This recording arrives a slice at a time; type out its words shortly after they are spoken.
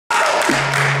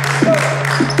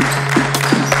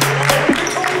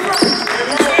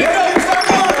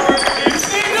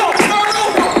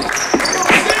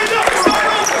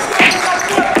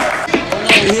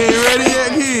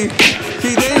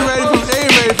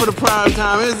for the prime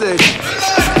time, is it?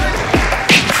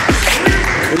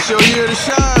 It's your year to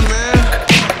shine, man.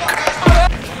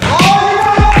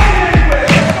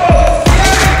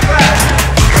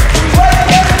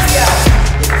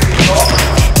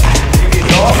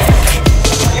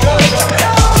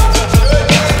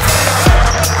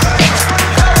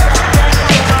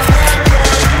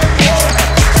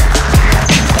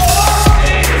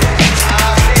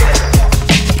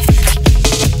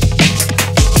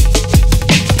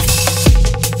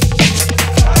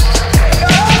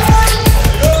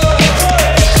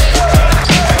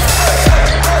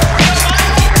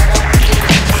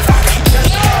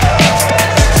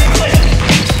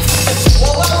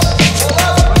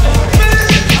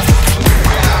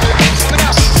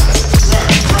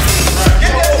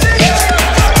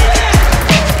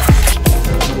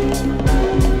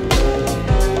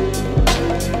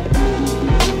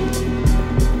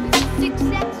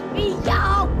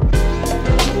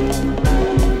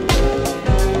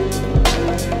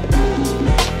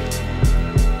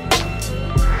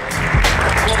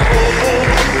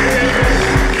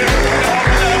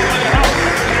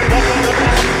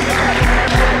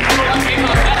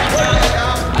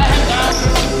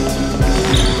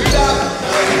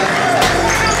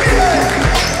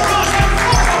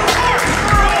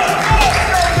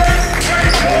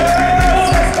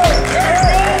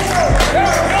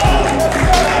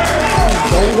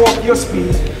 Your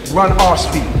speed, run our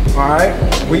speed, all right?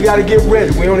 We got to get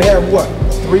ready. We only have, what,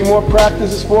 3 more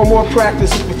practices, 4 more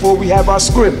practices before we have our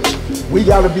scrimmage. We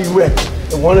got to be ready.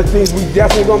 And one of the things we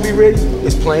definitely going to be ready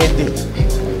is playing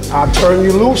defense. I'll turn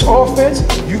you loose offense,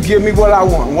 you give me what I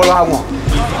want, Come on,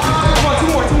 2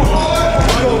 more.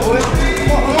 Come on, boy.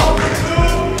 Come on.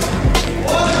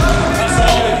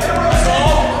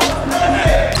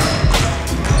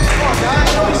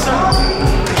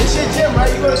 This your gym,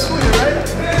 right? You go to school here, right?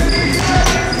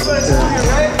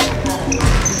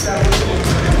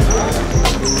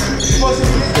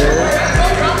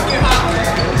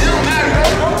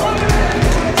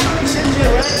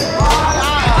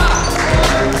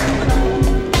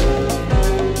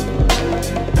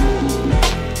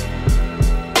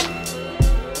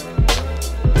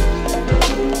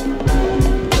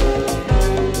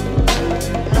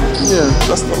 Yeah,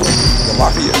 that's the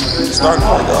Lafayette. Starting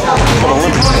point guard for the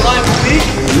Olympics.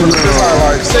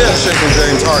 Like, say a shit from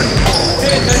James Harden.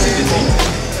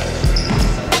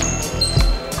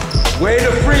 Way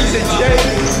to freeze it, Jay.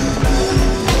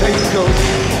 Thank you, coach.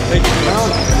 Thank you.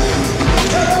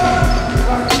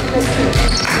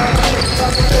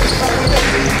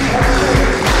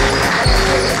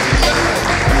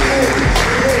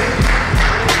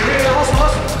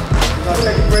 Gotta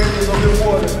take a break, there's a little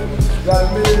water. Got a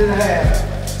minute and a half.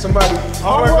 Somebody.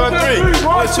 Hard work on 3.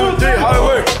 1, 2, 3. Hard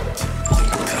work.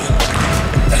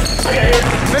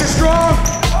 Finish strong.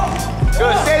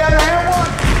 Good. Stay down the hand one.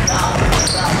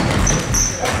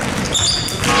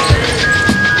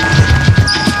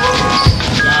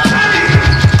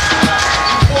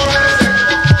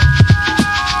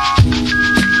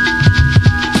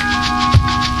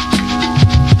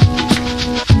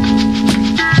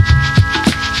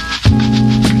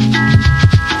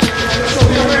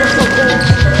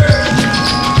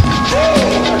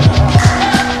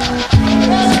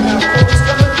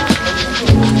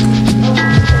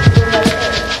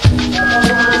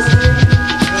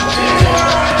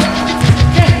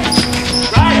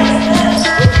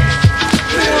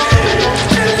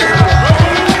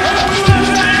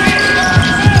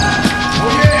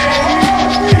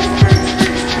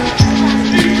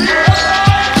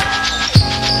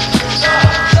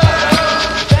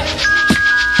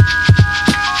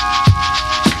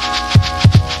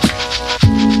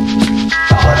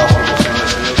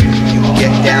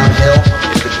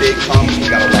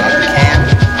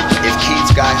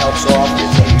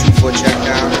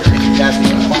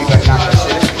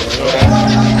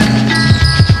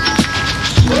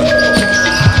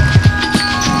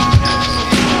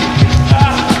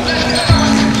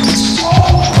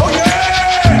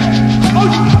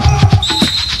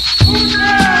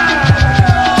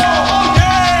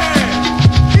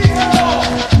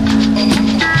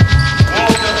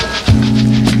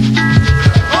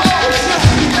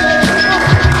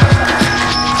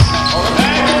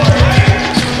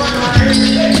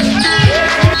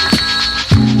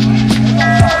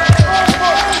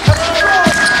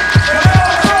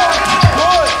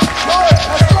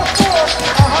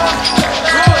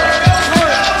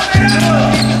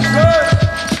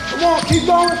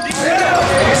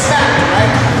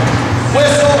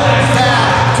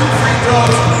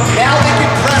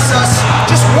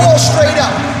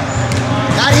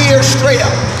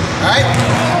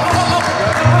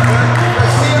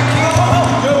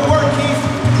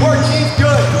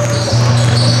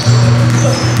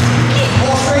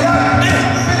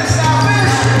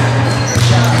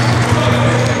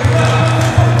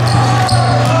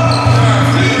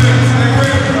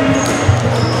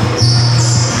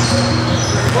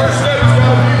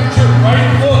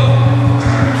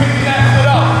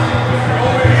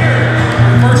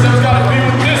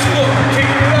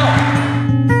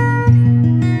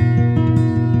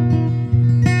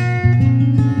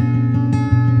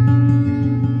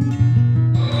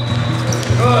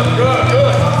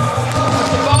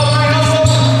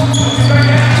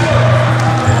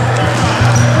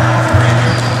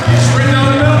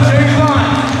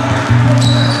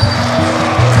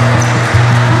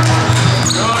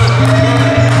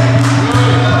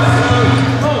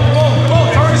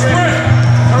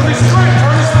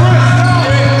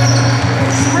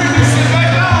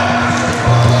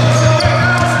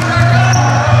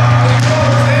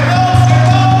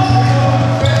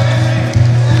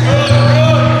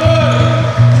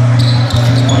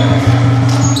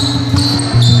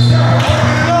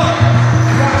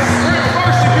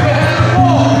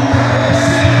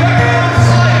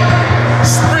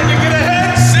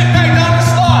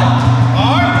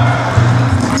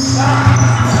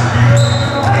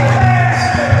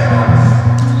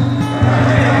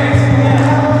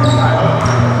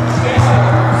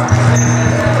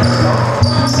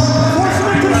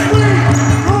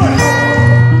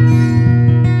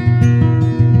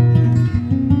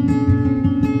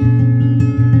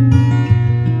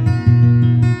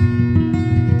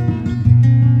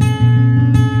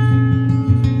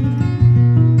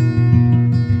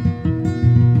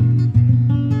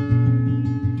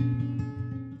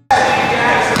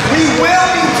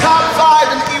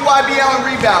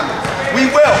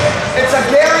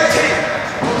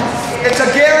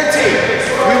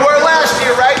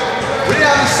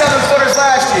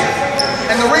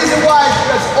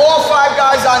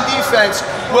 on defense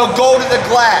will go to the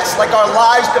glass, like our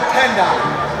lives depend on it.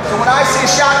 So when I see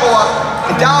a shot go up,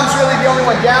 and Dom's really the only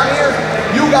one down here,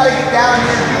 you gotta get down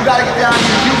here, you gotta get down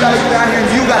here, you gotta get down here,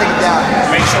 you gotta get down here.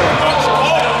 Make sure it goes.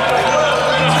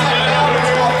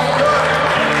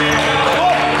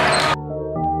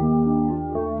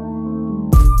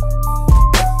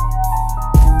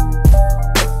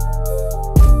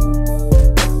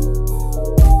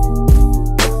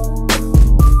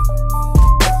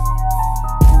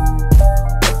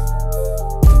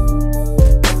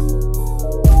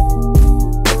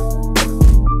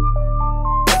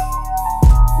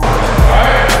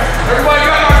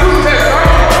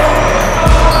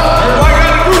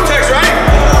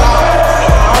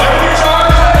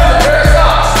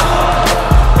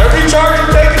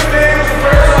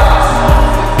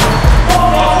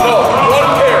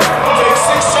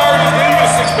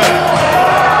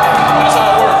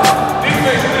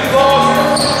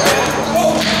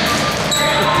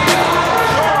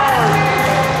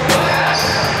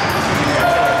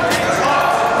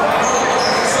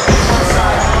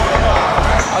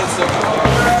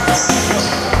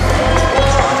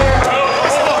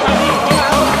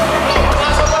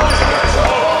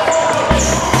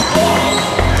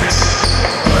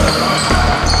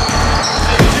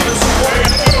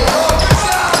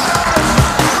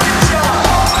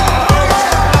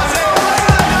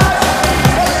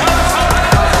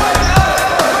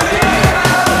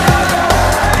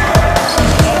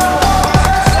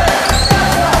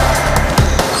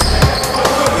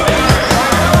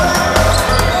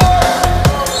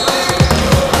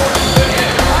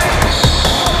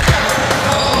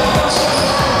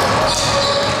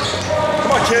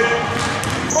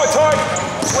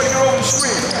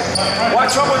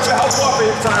 Watch how much you help off at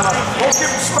your time. Don't give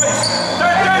him space.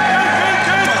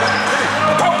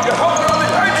 You're helping on the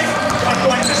edge. I'm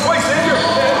going this way, Xavier.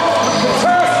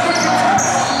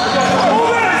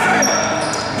 Move in.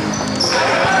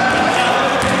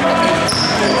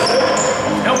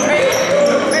 Okay.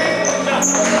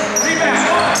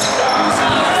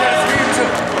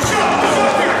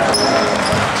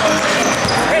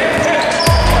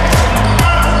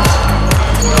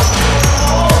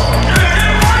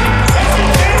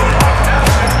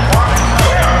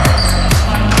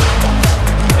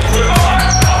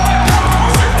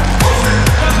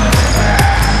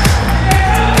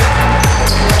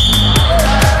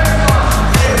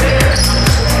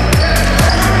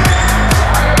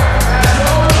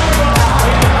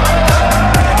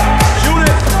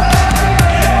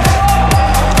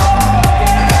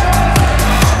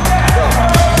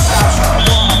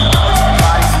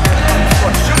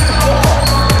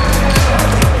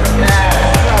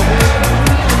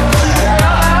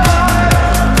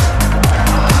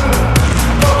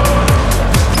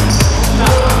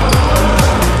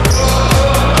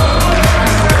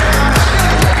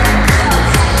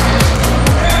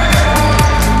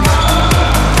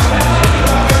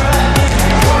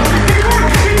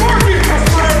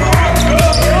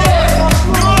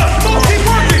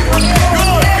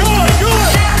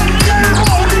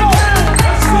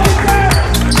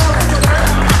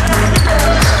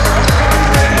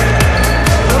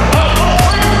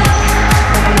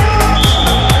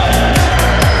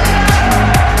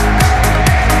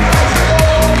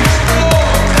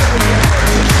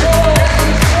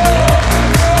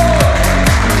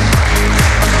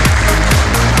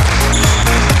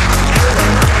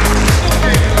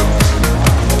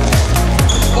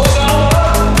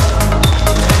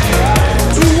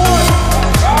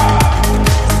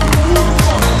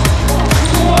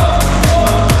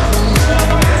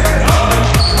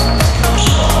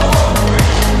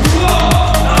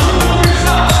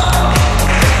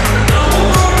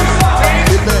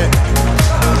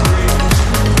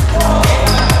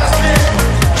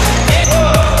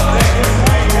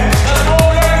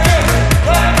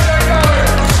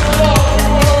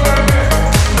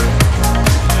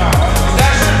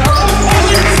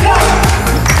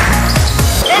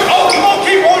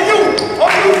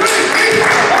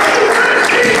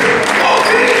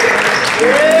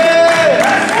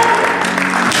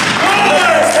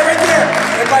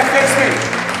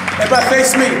 Everybody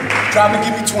face me. Drop and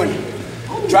give me 20.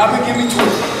 Drop and give me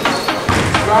 20.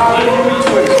 Drop and give me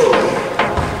 20.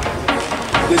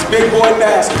 This big boy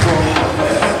basketball.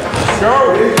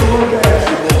 Big boy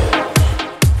basketball.